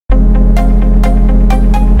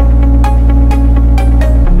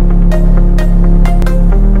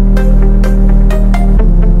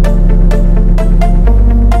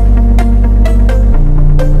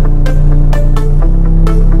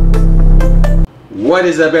What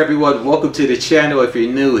is up, everyone? Welcome to the channel. If you're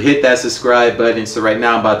new, hit that subscribe button. So right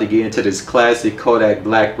now I'm about to get into this classic Kodak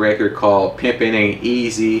Black record called Pimpin Ain't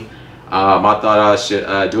Eazy. I thought I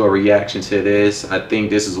should do a reaction to this. I think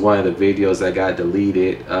this is one of the videos that got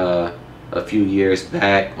deleted a few years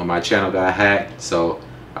back when my channel got hacked. So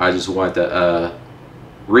I just wanted to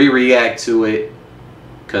re-react to it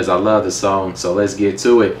because I love the song. So let's get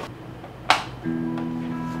to it.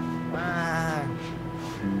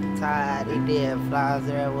 They did flies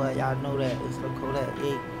everywhere, y'all know that. It's Lil Kodak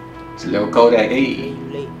 8. It's Lil Kodak 8.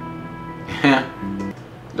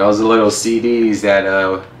 Those are little CDs that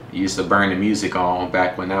used to burn the music on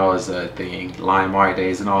back when that was a thing. LimeWire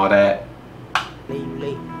days and all that.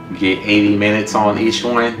 You get 80 minutes on each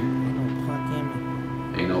one.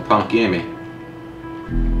 Ain't no punk in me. Ain't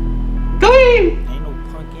no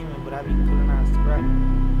punk in me, but I be pulling out scrap.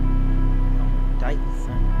 I'm dyke,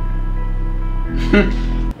 son.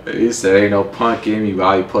 He said ain't no punk in me, but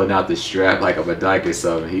I be pulling out the strap like I'm a dyke or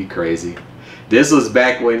something. He crazy. This was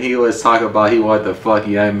back when he was talking about he wanted to fuck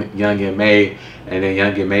Young M.A, and then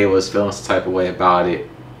Young M.A was feeling some type of way about it.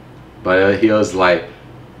 But he was like,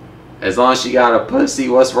 as long as she got a pussy,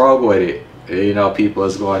 what's wrong with it? And, you know, people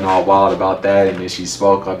was going all wild about that, and then she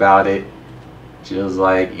spoke about it. She was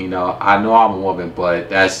like, you know, I know I'm a woman, but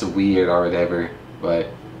that's weird or whatever. But,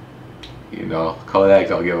 you know, Kodak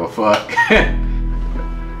don't give a fuck.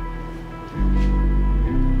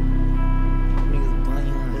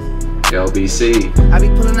 LBC. I be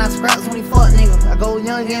pulling out scraps when he fuck niggas. I go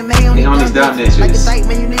Young M.A on these dumb bitches. Like a dyke,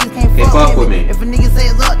 man, you niggas can't fuck with me. If a nigga say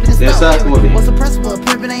it's up, then it's stuck with me. What's the principle?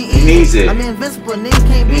 Pimpin' ain't easy. I'm invincible, niggas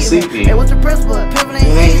can't beat me. Hey, what's the principle? Pimpin'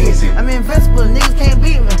 ain't easy. I'm invincible, niggas can't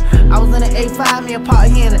beat me. I was in an A5, me a pot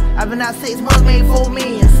here. I've been out 6 months, made 4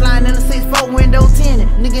 million. Sliding in a 6'4", window 10.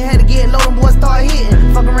 Nigga had to get low, them boys start hitting.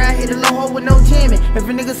 Fuck around, hit a low hole with no timing. If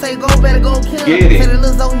a nigga say go, better go kill him. Say the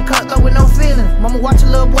little Zoe, he cut up with no feelings. Mama watch a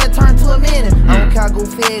little boy turn to a minute. I don't care, I go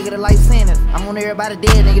fed, get a life sentence. I'm on everybody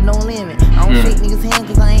dead, nigga, no limit. I don't shake niggas' hand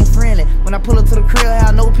cause I ain't friendly. When I pull up to the crib, I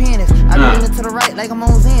have no pennies. I be leaning to the right like I'm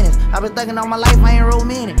on Zenith. I been thugging all my life, I ain't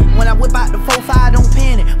romantic. When I whip out the 4-5, don't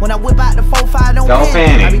panic. When I whip out the 4-5, don't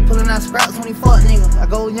panic. I be pulling out scraps when he fuck niggas. I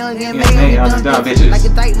go Young M.A on these dumb bitches. Like a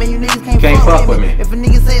dyke, man, you niggas can't fuck with me. If a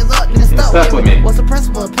nigga say it's up, then it's stuck with me. What's the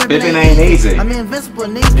principle? Pimpin' ain't easy. I'm invincible,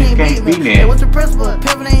 niggas can't beat me. Hey, what's the principle?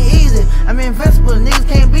 Pimpin' ain't easy. I'm invincible, niggas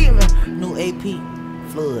can't beat me. New AP,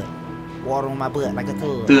 flood, water on my butt like a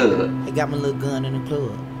tub. They got my little gun in the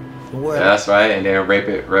club. That's right, and then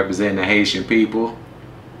representing the Haitian people.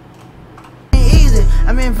 Easy,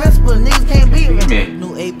 I'm invincible, niggas can't beat me.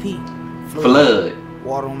 New AP, flood,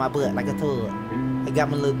 water on my butt like a tub. They got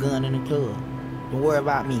my little gun in the club. Don't worry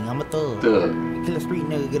about me, I'm a thug. You kill a street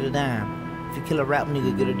nigga, get a dime. If you kill a rap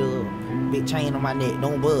nigga, get a dub. Big chain on my neck,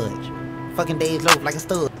 don't budge. Fucking days loaf like a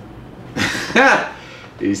stud.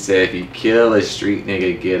 He said if you kill a street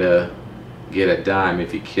nigga, get a dime.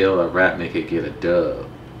 If you kill a rap nigga, get a dub.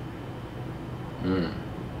 You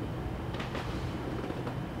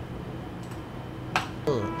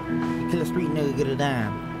kill a street nigga, get a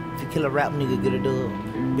dime. If you kill a rap nigga, get a dub.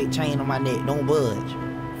 Big chain on my neck, don't budge.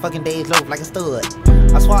 Fucking days loaf like a stud.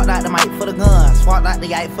 I swapped out the mic for the gun, swapped out the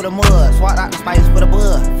yike for the mud, swapped out the spice for the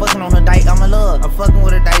bud. Fucking on the dyke, I'm in love. I'm fucking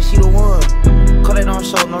with a dyke, she the one. Cause they don't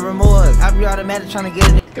show no remorse. I be automatic trying to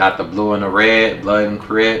get it. Got the blue and the red, blood and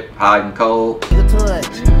crip, hot and cold. Nigga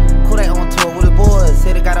touch. Kodak on tour with his boys.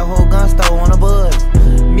 Said they got a whole gun store on the buzz.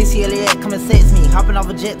 Missy Elliott come and sex me. Hopping off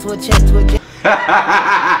a jet to a jet to a jet.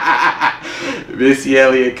 Missy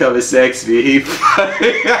Elliott come and sex me. He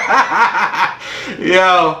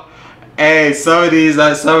yo, hey, some of these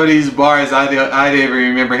bars I didn't even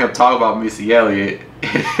remember him talking about Missy Elliott.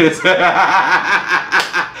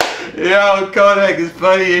 Yo, Kodak is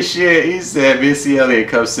funny as shit. He said Missy Elliott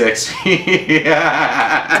come sex me.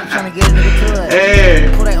 I'm trying to get into the club. Hey.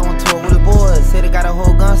 Kodak on tour with the boys. Said they got a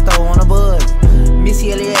whole gun store on the buzz.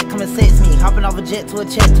 Missy Elliott come and sex me. Hopping off a jet to a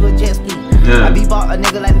jet ski. I be bought a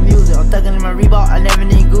nigga like the music. I'm thugging in my Reebok. I never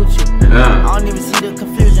need Gucci. I don't even see the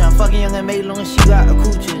confusion. I'm fucking Young M.A long as she got a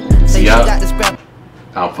coochie. Say she got the scrap.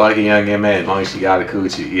 I'm fucking Young M.A as long as she got a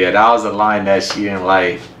coochie. Yeah, that was a line that she didn't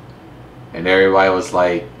like. And everybody was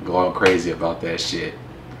like going crazy about that shit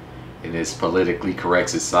in this politically correct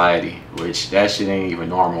society, which that shit ain't even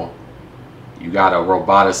normal. You gotta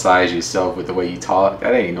roboticize yourself with the way you talk.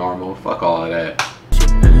 That ain't normal. Fuck all of that.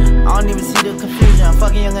 I don't even see the confusion. I'm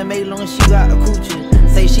fucking Young M.A long as she got a coochie.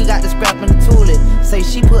 Say she got the scrap in the toilet. say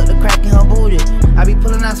she put the crack in her booty. I be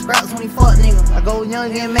pulling out scraps when he fuck nigga. I go young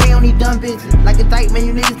and May on these dumb bitches. Like a dyke, man,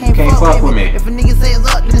 you niggas can't fuck with me. If a nigga say it's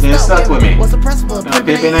up, then it's stuck with me. What's the principle?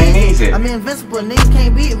 Pimpin ain't easy. I'm invincible, niggas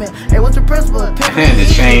can't beat me. Hey, what's the principle? Pimpin ain't easy.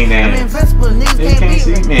 The chain dance. I'm invincible, niggas can't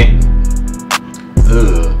beat me.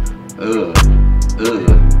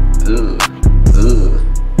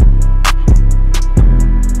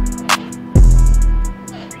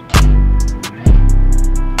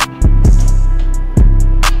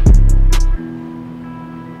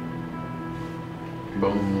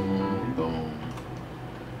 Boom, boom.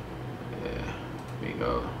 Yeah, we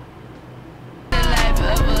go.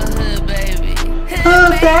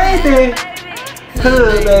 Hood baby,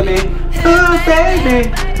 hood baby, hood baby,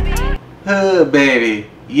 hood baby, hood baby.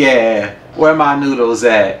 Yeah, where my noodles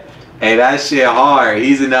at? Hey, that shit hard.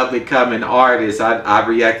 He's an up and coming artist. I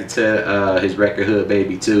reacted to his record Hood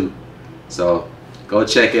Baby too, so go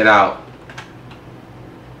check it out.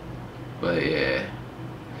 But yeah,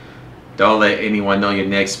 don't let anyone know your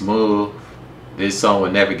next move. This song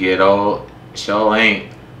will never get old. Show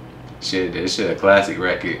ain't. Shit, this shit a classic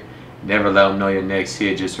record. Never let them know your next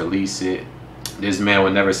hit, just release it. This man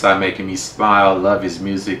will never stop making me smile. Love his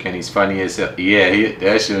music and he's funny as hell. Yeah,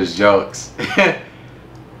 that shit was jokes.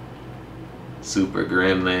 Super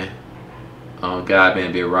Gremlin. Oh God,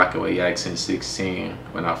 man, been rocking with Yak since 16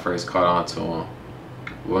 when I first caught on to him.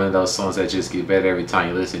 One of those songs that just get better every time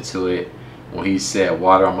you listen to it. When he said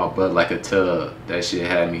water on my butt like a tub, that shit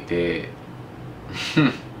had me dead.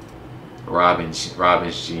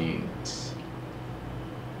 Robin's jeans.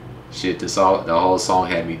 Shit, the whole song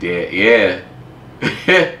had me dead. Yeah.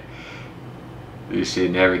 This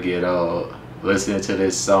shit never get old. Listening to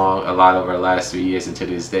this song a lot over the last 3 years and to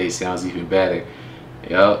this day sounds even better.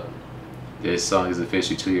 Yup. This song is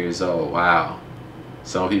officially 2 years old. Wow.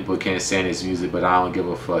 Some people can't stand his music, but I don't give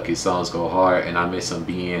a fuck. His songs go hard and I miss him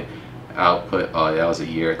being output. Oh, that was a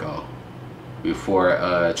year ago.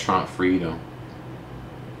 Before Trump freed him.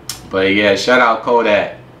 But yeah, shout out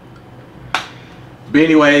Kodak. But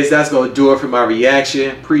anyways, that's gonna do it for my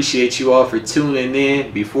reaction. Appreciate you all for tuning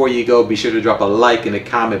in. Before you go, be sure to drop a like and a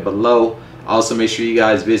comment below. Also, make sure you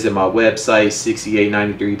guys visit my website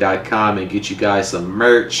 6893.com and get you guys some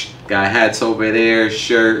merch. Got hats over there,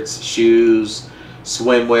 shirts, shoes,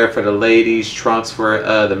 swimwear for the ladies, trunks for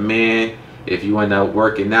the men. If you end up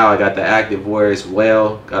working out, I got the active wear as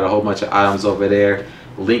well. Got a whole bunch of items over there.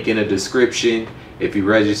 Link in the description. If you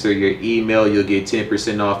register your email, you'll get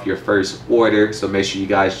 10% off your first order. So make sure you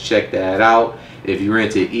guys check that out. If you're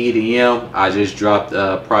into EDM, I just dropped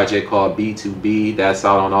a project called B2B. That's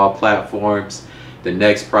out on all platforms. The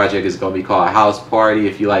next project is going to be called House Party.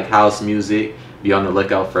 If you like house music, be on the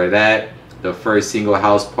lookout for that. The first single,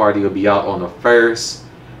 House Party, will be out on the 1st.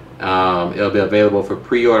 It'll be available for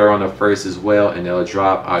pre-order on the 1st as well, and it'll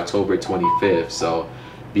drop October 25th. So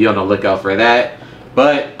be on the lookout for that.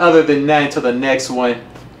 But other than that, until the next one,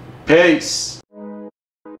 peace.